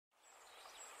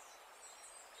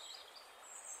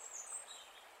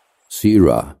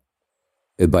Sirah,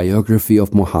 a biography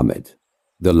of Muhammad,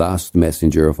 the last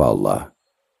messenger of Allah,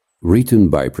 written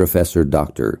by Professor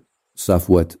Dr.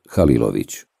 Safwat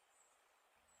Khalilovich.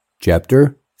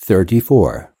 Chapter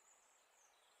 34.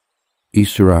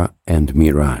 Isra and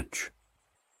Miraj.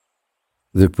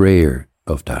 The Prayer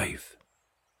of Taif.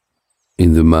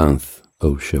 In the month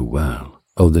of Shawwal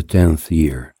of the 10th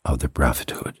year of the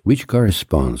prophethood, which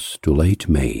corresponds to late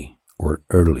May or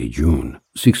early June,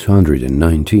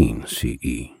 619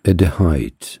 CE, at the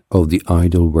height of the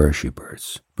idol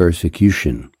worshippers,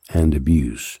 persecution and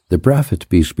abuse, the Prophet,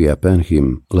 peace be upon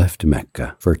him, left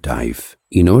Mecca for Taif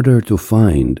in order to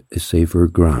find a safer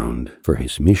ground for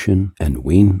his mission and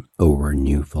win over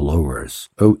new followers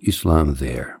of Islam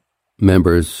there.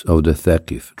 Members of the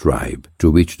Taif tribe,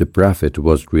 to which the Prophet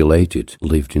was related,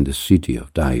 lived in the city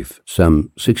of Taif,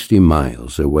 some 60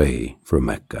 miles away from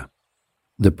Mecca.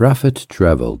 The Prophet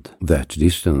traveled that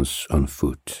distance on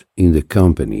foot in the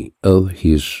company of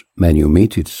his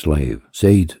manumitted slave,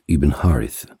 Zayd ibn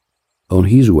Harith. On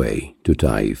his way to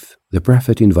Taif, the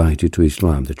Prophet invited to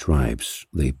Islam the tribes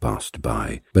they passed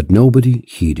by, but nobody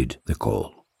heeded the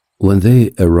call. When they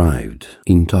arrived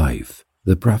in Taif,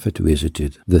 the Prophet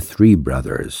visited the 3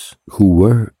 brothers who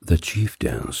were the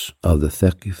chieftains of the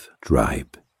Taif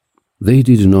tribe. They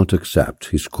did not accept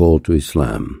his call to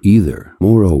Islam either.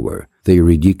 Moreover, they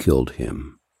ridiculed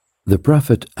him. The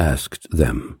Prophet asked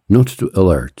them not to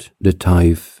alert the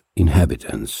Taif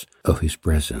inhabitants of his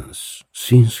presence,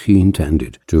 since he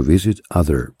intended to visit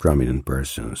other prominent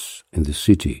persons in the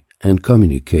city and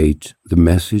communicate the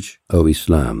message of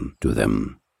Islam to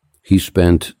them. He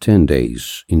spent 10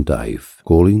 days in Taif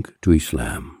calling to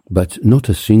Islam, but not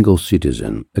a single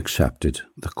citizen accepted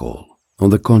the call. On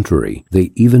the contrary,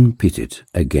 they even pitted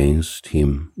against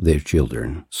him their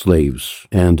children, slaves,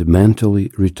 and mentally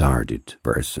retarded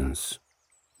persons.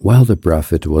 While the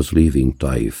Prophet was leaving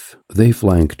Taif, they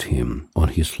flanked him on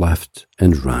his left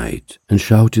and right and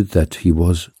shouted that he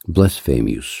was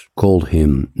blasphemous, called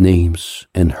him names,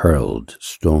 and hurled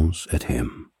stones at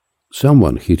him.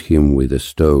 Someone hit him with a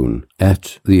stone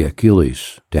at the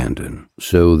Achilles tendon,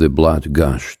 so the blood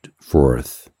gushed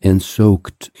forth and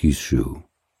soaked his shoe.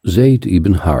 Zayd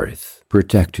ibn Harith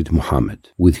protected Muhammad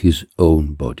with his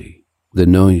own body. The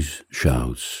noise,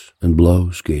 shouts, and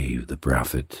blows gave the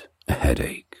Prophet a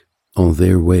headache. On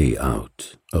their way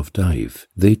out of Taif,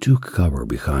 they took cover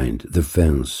behind the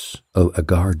fence of a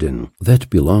garden that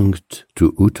belonged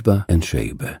to Utbah and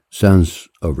Shaybah, sons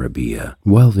of Rabi'ah,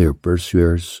 while their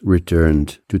pursuers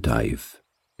returned to Taif.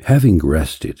 Having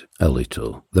rested a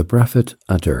little, the Prophet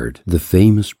uttered the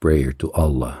famous prayer to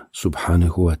Allah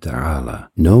subhanahu wa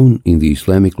ta'ala, known in the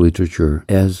Islamic literature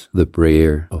as the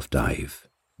Prayer of Taif.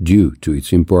 Due to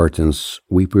its importance,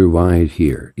 we provide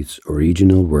here its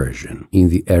original version in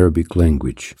the Arabic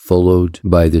language, followed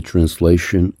by the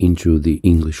translation into the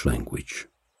English language.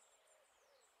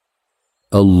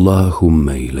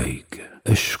 Allahumma ilayka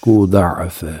ashku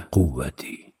da'afa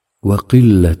quwwati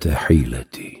وقلة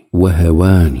حيلتي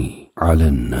وهواني على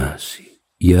الناس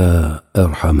يا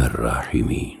أرحم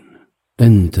الراحمين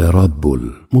أنت رب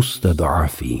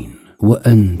المستضعفين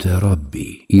وأنت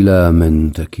ربي إلى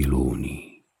من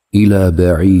تكلوني إلى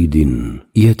بعيد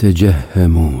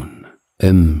يتجهمون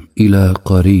أم إلى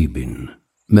قريب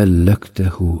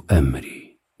ملكته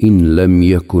أمري إن لم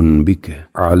يكن بك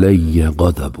علي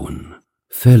غضب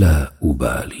فلا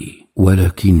أبالي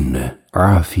ولكن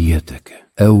عافيتك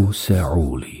أوسع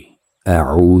لي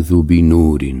أعوذ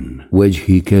بنور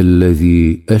وجهك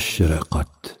الذي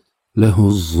أشرقت له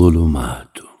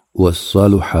الظلمات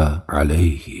والصلح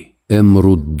عليه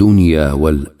أمر الدنيا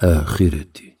والآخرة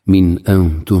من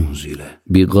أن تنزل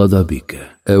بغضبك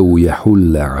أو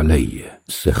يحل علي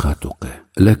سخطك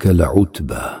لك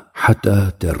العتبى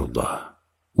حتى ترضى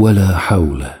ولا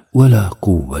حول ولا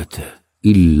قوة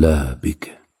إلا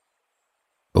بك.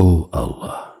 O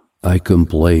Allah, I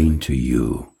complain to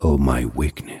you of my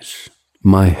weakness,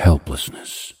 my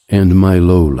helplessness, and my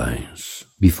lowliness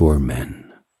before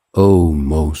men. O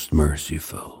most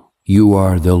merciful, you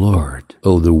are the Lord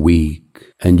of the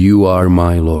weak, and you are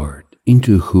my Lord,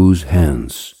 into whose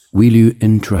hands will you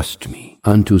entrust me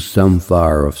unto some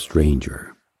far-off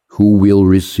stranger, who will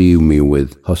receive me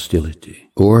with hostility,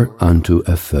 or unto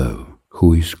a foe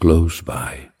who is close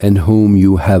by, and whom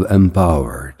you have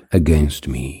empowered against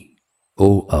me.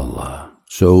 O Allah,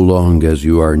 so long as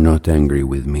you are not angry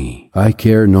with me, I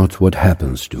care not what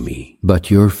happens to me, but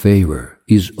your favor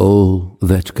is all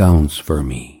that counts for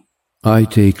me. I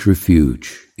take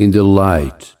refuge in the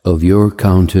light of your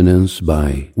countenance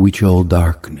by which all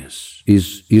darkness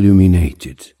is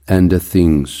illuminated, and the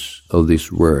things of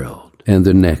this world and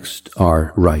the next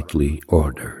are rightly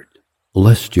ordered.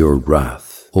 lest your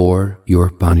wrath or your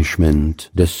punishment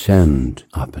descend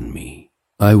upon me.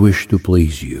 I wish to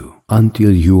please you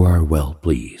until you are well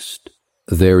pleased.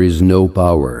 There is no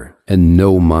power and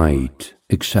no might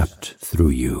except through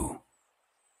you.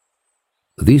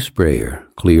 This prayer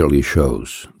clearly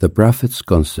shows the Prophet's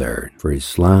concern for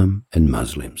Islam and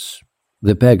Muslims.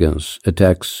 The pagans'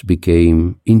 attacks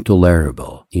became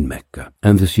intolerable in Mecca,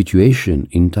 and the situation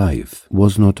in Taif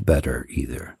was not better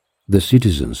either. The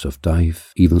citizens of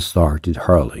Taif even started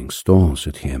hurling stones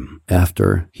at him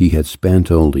after he had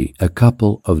spent only a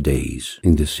couple of days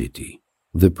in the city.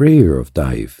 The prayer of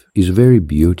Taif is very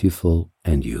beautiful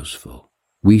and useful.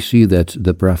 We see that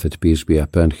the Prophet, peace be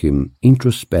upon him,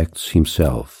 introspects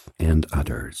himself and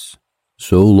others.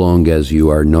 So long as you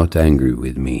are not angry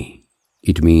with me,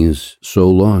 it means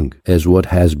so long as what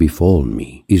has befallen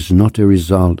me is not a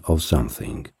result of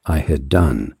something I had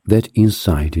done that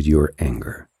incited your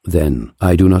anger, then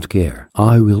I do not care.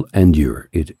 I will endure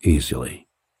it easily.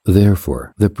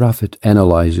 Therefore, the Prophet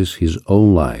analyzes his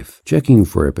own life, checking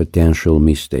for a potential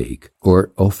mistake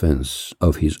or offense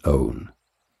of his own.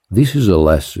 This is a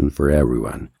lesson for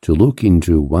everyone, to look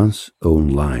into one's own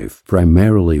life,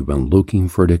 primarily when looking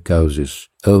for the causes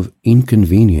of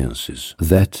inconveniences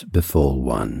that befall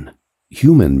one.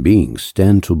 Human beings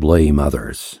tend to blame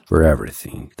others for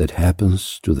everything that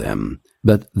happens to them,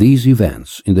 but these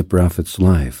events in the Prophet's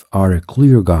life are a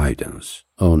clear guidance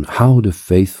on how the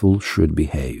faithful should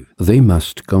behave. They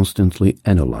must constantly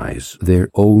analyze their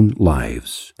own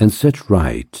lives and set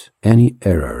right any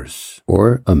errors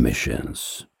or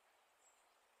omissions.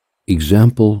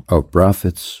 Example of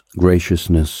Prophet's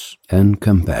graciousness and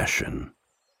compassion.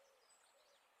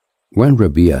 When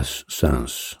Rabi'ah's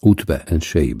sons, Utbah and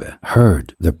Shaybah,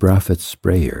 heard the Prophet's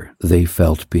prayer, they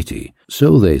felt pity,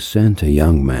 so they sent a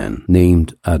young man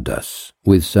named Adas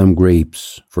with some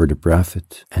grapes for the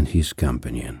Prophet and his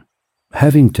companion.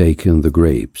 Having taken the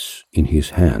grapes in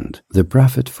his hand, the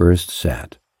Prophet first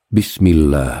said,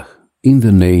 "Bismillah, in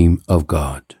the name of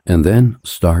God," and then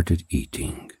started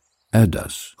eating.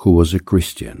 Adas, who was a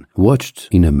Christian, watched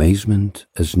in amazement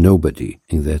as nobody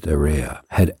in that area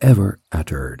had ever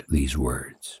uttered these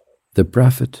words. The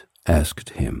Prophet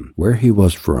asked him where he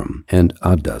was from, and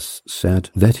Adas said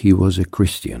that he was a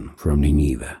Christian from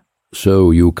Nineveh. "So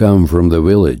you come from the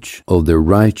village of the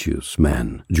righteous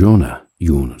man, Jonah,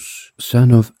 Yunus,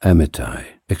 son of Amittai,"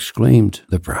 exclaimed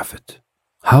the Prophet.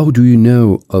 "How do you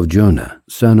know of Jonah,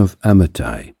 son of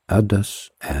Amittai?" Adas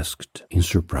asked in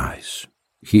surprise.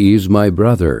 "He is my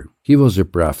brother. He was a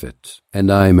prophet, and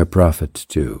I am a prophet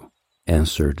too,"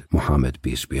 answered Muhammad,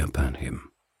 peace be upon him.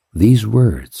 These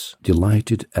words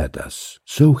delighted Adas,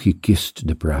 so he kissed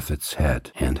the Prophet's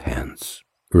head and hands.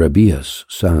 Rabi'ah's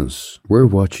sons were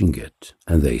watching it,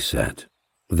 and they said,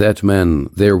 "That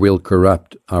man there will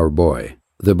corrupt our boy.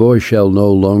 The boy shall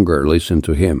no longer listen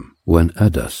to him." When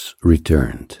Adas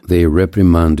returned, they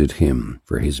reprimanded him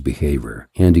for his behavior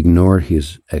and ignored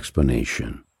his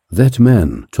explanation. "That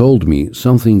man told me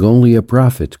something only a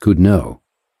prophet could know."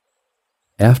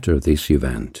 After this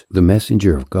event, the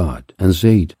Messenger of God and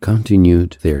Zayd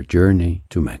continued their journey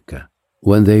to Mecca.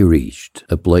 When they reached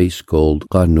a place called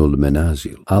Qarnul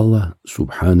Manazil, Allah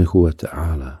subhanahu wa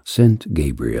ta'ala sent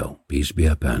Gabriel, peace be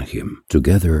upon him,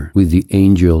 together with the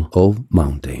angel of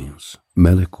mountains,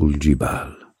 Malakul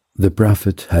Jibal. The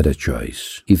Prophet had a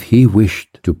choice if he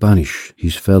wished to punish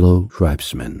his fellow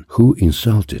tribesmen who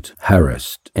insulted,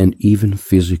 harassed, and even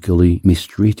physically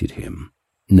mistreated him.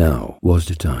 Now was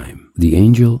the time. The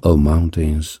angel of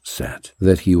mountains said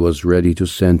that he was ready to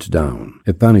send down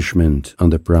a punishment on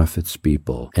the Prophet's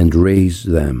people and raze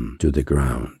them to the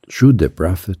ground, should the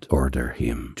Prophet order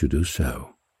him to do so.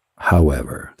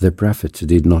 However, the Prophet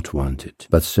did not want it,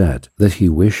 but said that he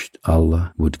wished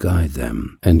Allah would guide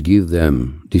them and give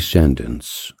them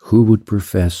descendants who would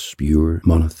profess pure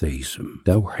monotheism,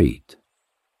 Tawheed.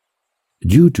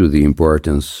 Due to the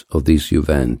importance of this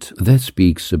event that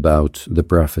speaks about the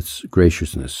Prophet's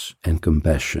graciousness and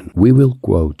compassion, we will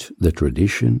quote the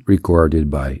tradition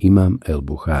recorded by Imam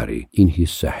al-Bukhari in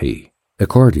his Sahih.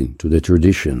 According to the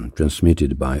tradition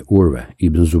transmitted by Urwa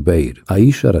ibn Zubayr,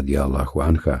 Aisha radiallahu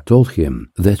anha told him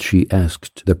that she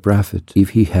asked the Prophet if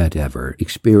he had ever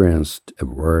experienced a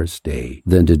worse day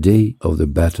than the day of the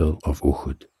Battle of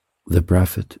Uhud. The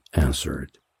Prophet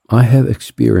answered, "I have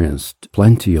experienced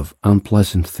plenty of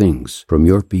unpleasant things from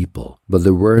your people, but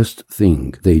the worst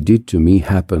thing they did to me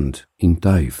happened in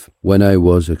Taif, when I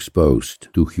was exposed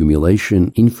to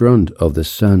humiliation in front of the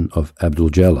son of Abdul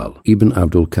Jalal ibn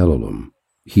Abdul Kalalum.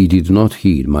 He did not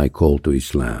heed my call to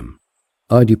Islam.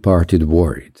 I departed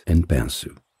worried and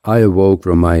pensive. I awoke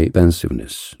from my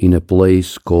pensiveness in a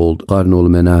place called Qarnul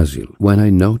Manazil when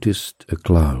I noticed a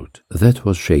cloud that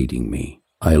was shading me.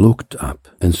 I looked up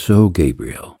and saw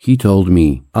Gabriel. He told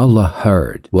me, Allah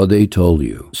heard what they told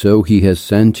you, so he has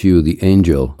sent you the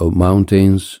angel of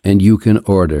mountains, and you can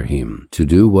order him to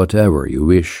do whatever you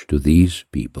wish to these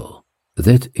people.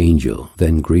 That angel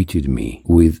then greeted me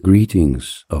with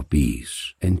greetings of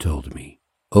peace and told me,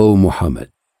 O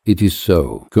Muhammad, it is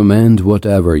so. Command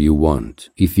whatever you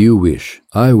want. If you wish,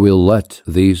 I will let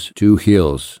these 2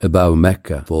 hills above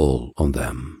Mecca fall on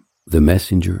them. The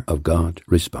messenger of God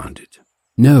responded,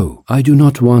 No, I do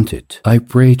not want it. I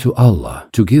pray to Allah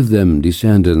to give them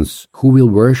descendants who will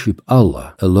worship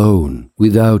Allah alone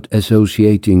without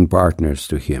associating partners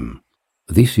to Him.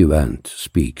 This event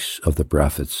speaks of the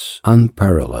Prophet's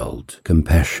unparalleled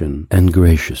compassion and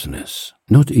graciousness.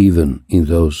 Not even in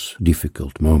those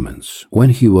difficult moments,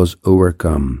 when he was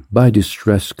overcome by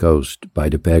distress caused by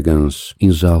the pagans'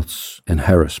 insults and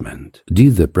harassment,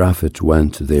 did the Prophet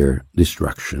want their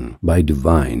destruction by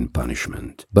divine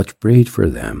punishment, but prayed for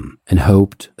them and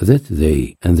hoped that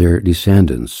they and their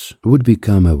descendants would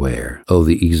become aware of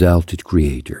the exalted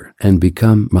Creator and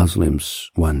become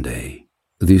Muslims one day.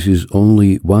 This is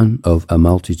only one of a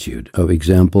multitude of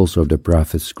examples of the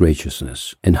Prophet's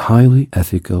graciousness and highly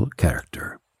ethical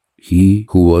character. He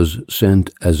who was sent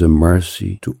as a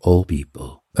mercy to all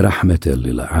people, Rahmatan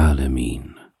lil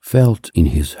Alameen, felt in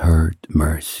his heart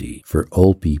mercy for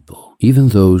all people, even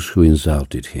those who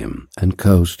insulted him and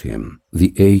caused him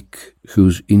the ache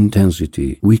whose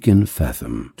intensity we can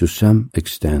fathom to some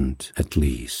extent at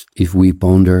least, if we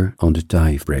ponder on the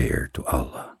Taif prayer to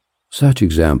Allah. Such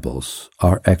examples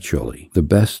are actually the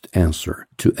best answer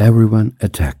to everyone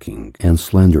attacking and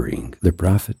slandering the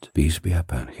Prophet, peace be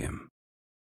upon him.